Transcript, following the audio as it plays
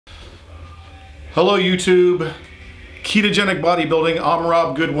Hello YouTube, Ketogenic Bodybuilding. I'm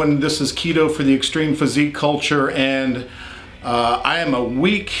Rob Goodwin. This is Keto for the Extreme Physique Culture, and I am a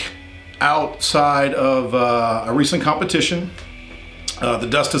week outside of a recent competition. The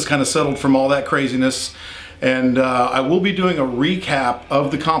dust has kind of settled from all that craziness, and I will be doing a recap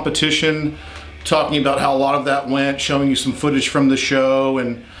of the competition, talking about how a lot of that went, showing you some footage from the show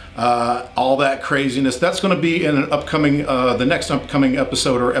and all that craziness. That's going to be in an upcoming, the next upcoming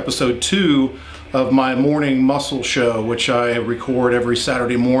episode, or episode 2 of my morning muscle show, which I record every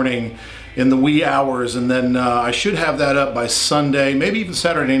Saturday morning in the wee hours, and then I should have that up by Sunday, maybe even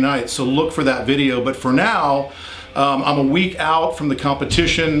Saturday night, so look for that video. But for now, I'm a week out from the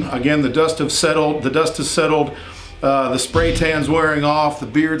competition. Again, the dust has settled, the spray tan's wearing off, the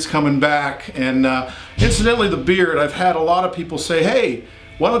beard's coming back, and incidentally, the beard, I've had a lot of people say, hey,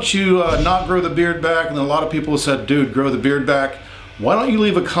 why don't you not grow the beard back? And then a lot of people have said, dude, grow the beard back. Why don't you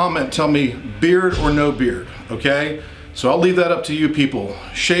leave a comment, tell me beard or no beard, okay? So I'll leave that up to you people.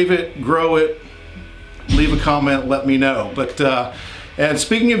 Shave it, grow it, leave a comment, let me know. But, and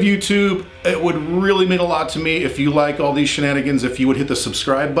speaking of YouTube, it would really mean a lot to me if you like all these shenanigans, if you would hit the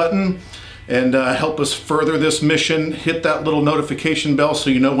subscribe button and help us further this mission. Hit that little notification bell so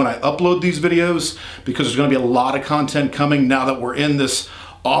you know when I upload these videos, because there's gonna be a lot of content coming now that we're in this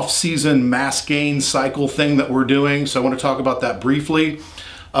off-season mass gain cycle thing that we're doing. So I want to talk about that briefly.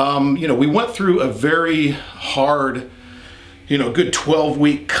 You know, we went through a very hard, good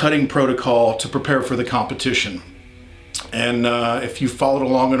 12-week cutting protocol to prepare for the competition. And if you followed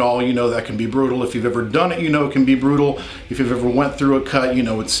along at all, you know that can be brutal. If you've ever done it, you know it can be brutal. If you've ever went through a cut, you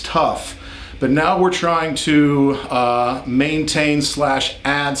know it's tough. But now we're trying to maintain /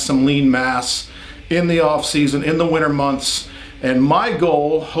 add some lean mass in the off-season, in the winter months. And my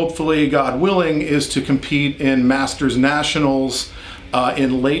goal, hopefully, God willing, is to compete in Masters Nationals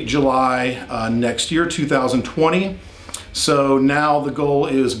in late July next year, 2020. So now the goal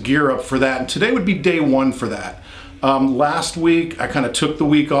is gear up for that. And today would be day 1 for that. Last week, I kind of took the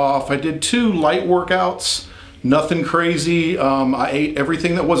week off. I did 2 light workouts, nothing crazy. I ate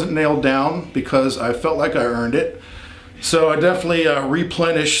everything that wasn't nailed down because I felt like I earned it. So I definitely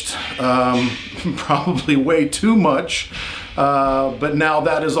replenished probably way too much. But now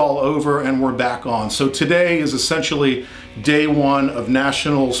that is all over and we're back on. So today is essentially day 1 of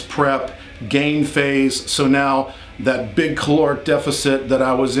Nationals prep, gain phase. So now that big caloric deficit that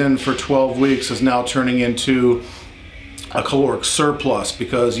I was in for 12 weeks is now turning into a caloric surplus,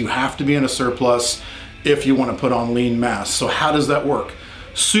 because you have to be in a surplus if you want to put on lean mass. So how does that work?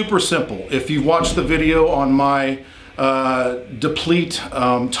 Super simple. If you've watched the video on my deplete,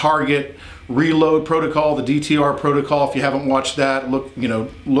 target, reload protocol, the DTR protocol, if you haven't watched that,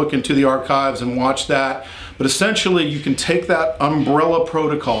 look into the archives and watch that. But essentially, you can take that umbrella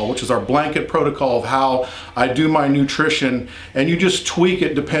protocol, which is our blanket protocol of how I do my nutrition, and you just tweak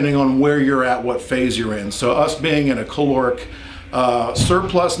it depending on where you're at, what phase you're in. So us being in a caloric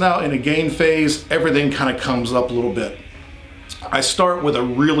surplus now, in a gain phase, everything kind of comes up a little bit. I start with a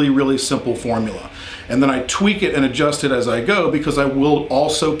really simple formula, and then I tweak it and adjust it as I go, because I will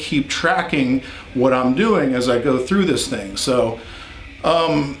also keep tracking what I'm doing as I go through this thing. So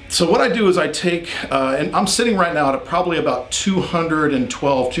what I do is I take, and I'm sitting right now at probably about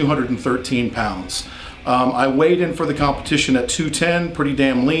 212, 213 pounds. I weighed in for the competition at 210, pretty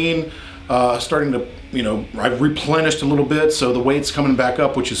damn lean, starting to, I've replenished a little bit, so the weight's coming back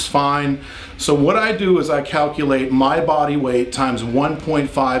up, which is fine. So what I do is I calculate my body weight times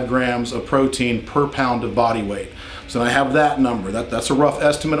 1.5 grams of protein per pound of body weight. So I have that number. That's a rough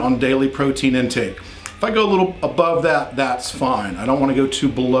estimate on daily protein intake. If I go a little above that, that's fine. I don't want to go too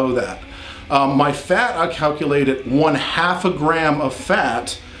below that. My fat, I calculate at 1/2 gram of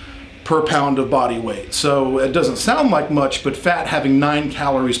fat per pound of body weight. So it doesn't sound like much, but fat having 9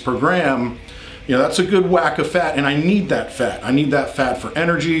 calories per gram, that's a good whack of fat, and I need that fat. I need that fat for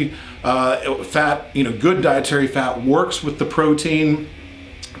energy. Fat, good dietary fat works with the protein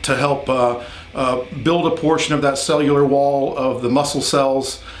to help build a portion of that cellular wall of the muscle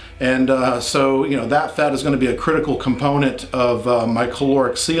cells. And so, that fat is going to be a critical component of my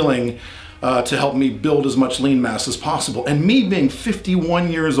caloric ceiling to help me build as much lean mass as possible. And me being 51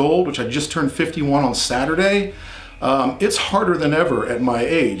 years old, which I just turned 51 on Saturday, it's harder than ever at my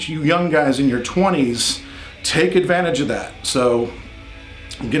age. You young guys in your 20s, take advantage of that. So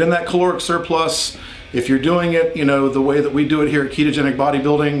get in that caloric surplus. If you're doing it, the way that we do it here at Ketogenic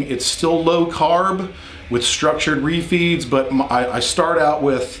Bodybuilding, it's still low carb with structured refeeds, but I start out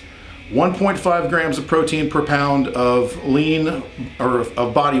with 1.5 grams of protein per pound of lean, or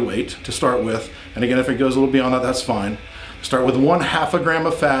of body weight to start with. And again, if it goes a little beyond that, that's fine. Start with 1/2 gram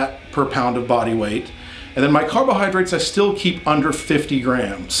of fat per pound of body weight. And then my carbohydrates I still keep under 50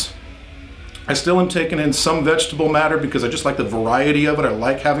 grams. I still am taking in some vegetable matter because I just like the variety of it. I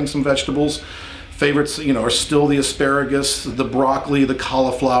like having some vegetables. Favorites, are still the asparagus, the broccoli, the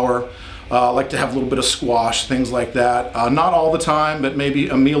cauliflower. I like to have a little bit of squash, things like that. Not all the time, but maybe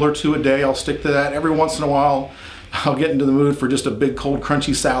a meal or two a day. I'll stick to that. Every once in a while, I'll get into the mood for just a big cold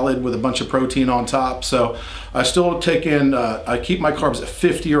crunchy salad with a bunch of protein on top. So I still take in, I keep my carbs at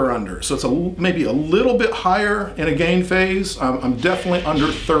 50 or under. So it's maybe a little bit higher in a gain phase. I'm definitely under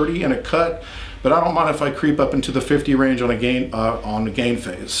 30 in a cut, but I don't mind if I creep up into the 50 range on a gain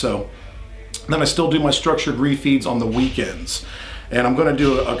phase. So then I still do my structured refeeds on the weekends. And I'm gonna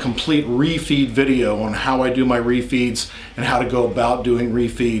do a complete refeed video on how I do my refeeds and how to go about doing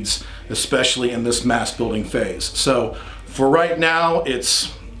refeeds, especially in this mass building phase. So for right now,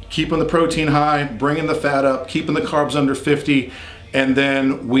 it's keeping the protein high, bringing the fat up, keeping the carbs under 50, and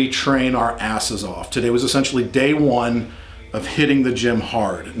then we train our asses off. Today was essentially day one of hitting the gym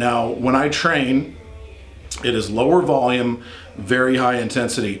hard. Now, when I train, it is lower volume, very high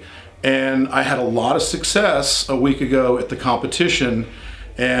intensity. And I had a lot of success a week ago at the competition,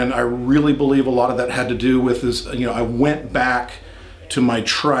 and I really believe a lot of that had to do with this, I went back to my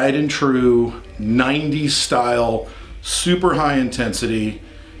tried and true 90s style, super high intensity,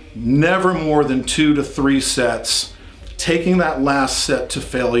 never more than 2 to 3 sets, taking that last set to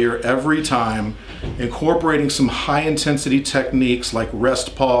failure every time, incorporating some high intensity techniques like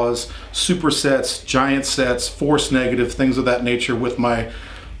rest pause, supersets, giant sets, force negative, things of that nature with my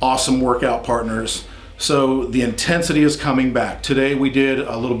awesome workout partners. So the intensity is coming back. Today we did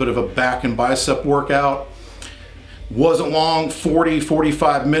a little bit of a back and bicep workout. Wasn't long,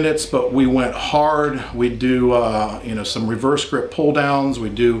 40-45 minutes, but we went hard. We do some reverse grip pull downs. We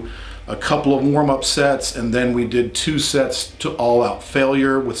do a couple of warm-up sets, and then we did 2 sets to all-out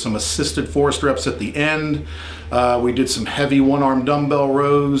failure with some assisted forced reps at the end. We did some heavy one-arm dumbbell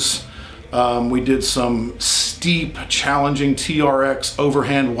rows. We did some steep, challenging TRX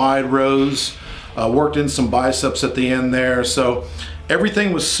overhand wide rows, worked in some biceps at the end there. So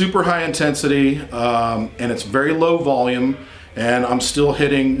everything was super high intensity, and it's very low volume, and I'm still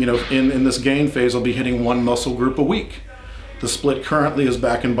hitting, in this gain phase, I'll be hitting 1 muscle group a week. The split currently is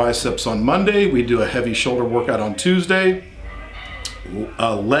back and biceps on Monday. We do a heavy shoulder workout on Tuesday.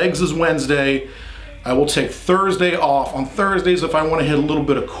 Legs is Wednesday. I will take Thursday off. On Thursdays, if I want to hit a little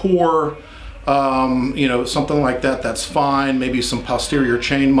bit of core, something like that, that's fine. Maybe some posterior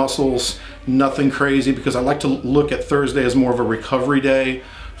chain muscles, nothing crazy, because I like to look at Thursday as more of a recovery day.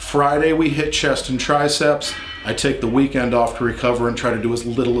 Friday, we hit chest and triceps. I take the weekend off to recover and try to do as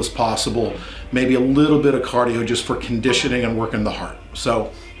little as possible. Maybe a little bit of cardio just for conditioning and working the heart.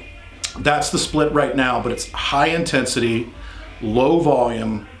 So that's the split right now, but it's high intensity, low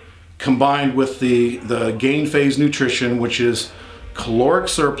volume, combined with the gain phase nutrition, which is caloric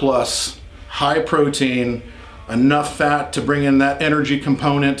surplus, high protein, enough fat to bring in that energy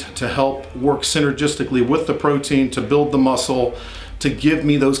component to help work synergistically with the protein to build the muscle, to give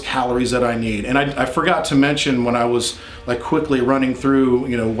me those calories that I need. And I forgot to mention when I was quickly running through,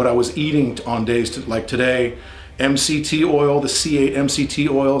 what I was eating on days like today, MCT oil, the C8 MCT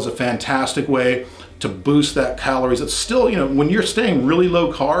oil is a fantastic way to boost that calories. It's still, when you're staying really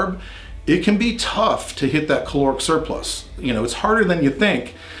low carb, it can be tough to hit that caloric surplus. It's harder than you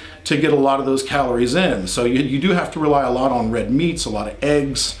think to get a lot of those calories in. So you do have to rely a lot on red meats, a lot of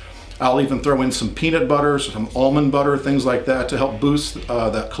eggs. I'll even throw in some peanut butter, some almond butter, things like that to help boost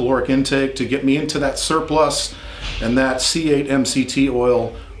that caloric intake to get me into that surplus. And that C8 MCT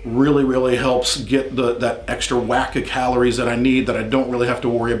oil really, really helps get that extra whack of calories that I need, that I don't really have to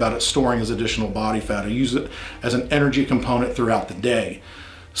worry about it storing as additional body fat. I use it as an energy component throughout the day.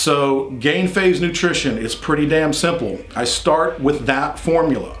 So gain phase nutrition is pretty damn simple. I start with that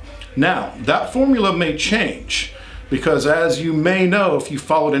formula. Now, that formula may change, because as you may know, if you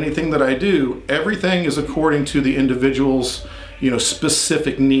followed anything that I do, everything is according to the individual's,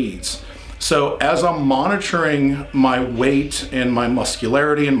 specific needs. So as I'm monitoring my weight and my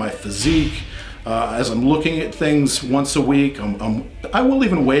muscularity and my physique, as I'm looking at things once a week, I will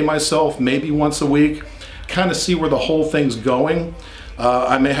even weigh myself maybe once a week, kind of see where the whole thing's going.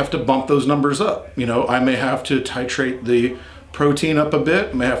 I may have to bump those numbers up. I may have to titrate the protein up a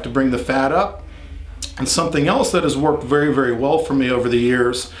bit, may have to bring the fat up. And something else that has worked very, very well for me over the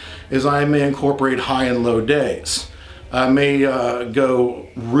years is I may incorporate high and low days. I may go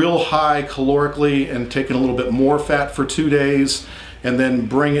real high calorically and take in a little bit more fat for 2 days, and then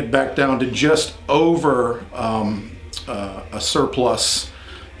bring it back down to just over a surplus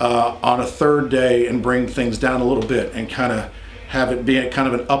on a third day and bring things down a little bit and kind of have it be kind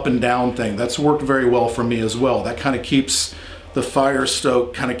of an up and down thing. That's worked very well for me as well. That kind of keeps the fire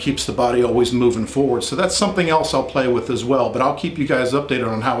stoked, kind of keeps the body always moving forward. So that's something else I'll play with as well, but I'll keep you guys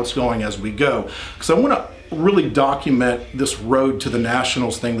updated on how it's going as we go, because I want to really document this road to the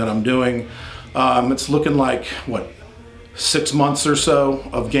nationals thing that I'm doing. It's looking like, what, 6 months or so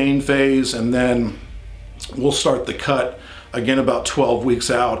of gain phase, and then we'll start the cut again about 12 weeks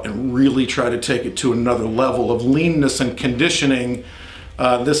out and really try to take it to another level of leanness and conditioning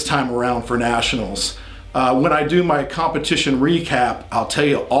this time around for nationals. When I do my competition recap, I'll tell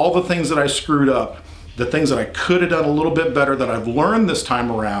you all the things that I screwed up, the things that I could have done a little bit better that I've learned this time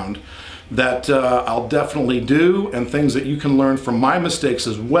around that I'll definitely do, and things that you can learn from my mistakes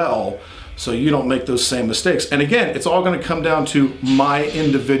as well, so you don't make those same mistakes. And again, it's all going to come down to my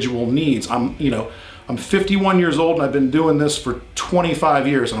individual needs. I'm 51 years old and I've been doing this for 25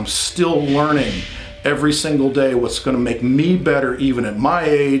 years, and I'm still learning every single day what's going to make me better even at my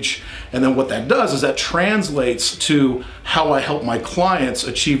age. And then what that does is that translates to how I help my clients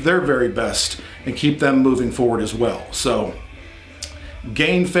achieve their very best and keep them moving forward as well. So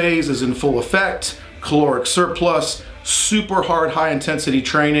gain phase is in full effect, caloric surplus, super hard, high intensity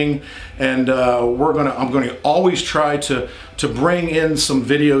training, and I'm going to always try to bring in some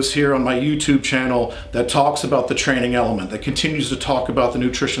videos here on my YouTube channel that talks about the training element, that continues to talk about the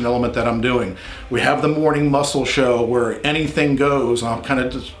nutrition element that I'm doing. We have the morning muscle show where anything goes. I'll kind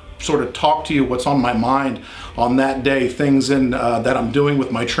of just sort of talk to you what's on my mind on that day, things that I'm doing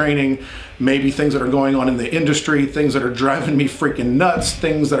with my training, maybe things that are going on in the industry, things that are driving me freaking nuts,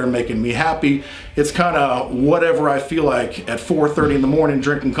 things that are making me happy. It's kind of whatever I feel like at 4:30 in the morning,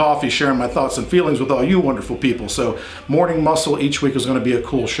 drinking coffee, sharing my thoughts and feelings with all you wonderful people. So Morning Muscle each week is going to be a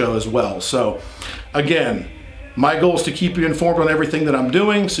cool show as well. So again, my goal is to keep you informed on everything that I'm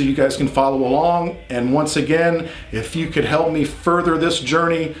doing so you guys can follow along. And once again, if you could help me further this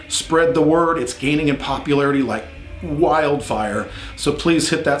journey, spread the word. It's gaining in popularity like wildfire. So please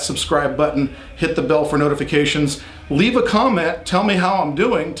hit that subscribe button, hit the bell for notifications, leave a comment, tell me how I'm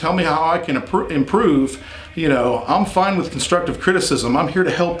doing, tell me how I can improve. You know, I'm fine with constructive criticism. I'm here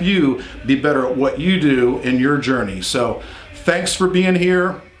to help you be better at what you do in your journey. So thanks for being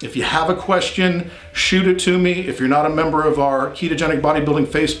here. If you have a question, shoot it to me. If you're not a member of our Ketogenic Bodybuilding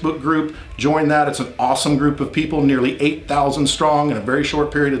Facebook group, join that. It's an awesome group of people, nearly 8,000 strong in a very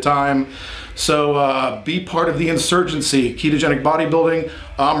short period of time. So be part of the insurgency. Ketogenic Bodybuilding,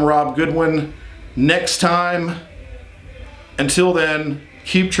 I'm Rob Goodwin. Next time, until then,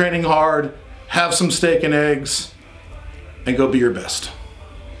 keep training hard, have some steak and eggs, and go be your best.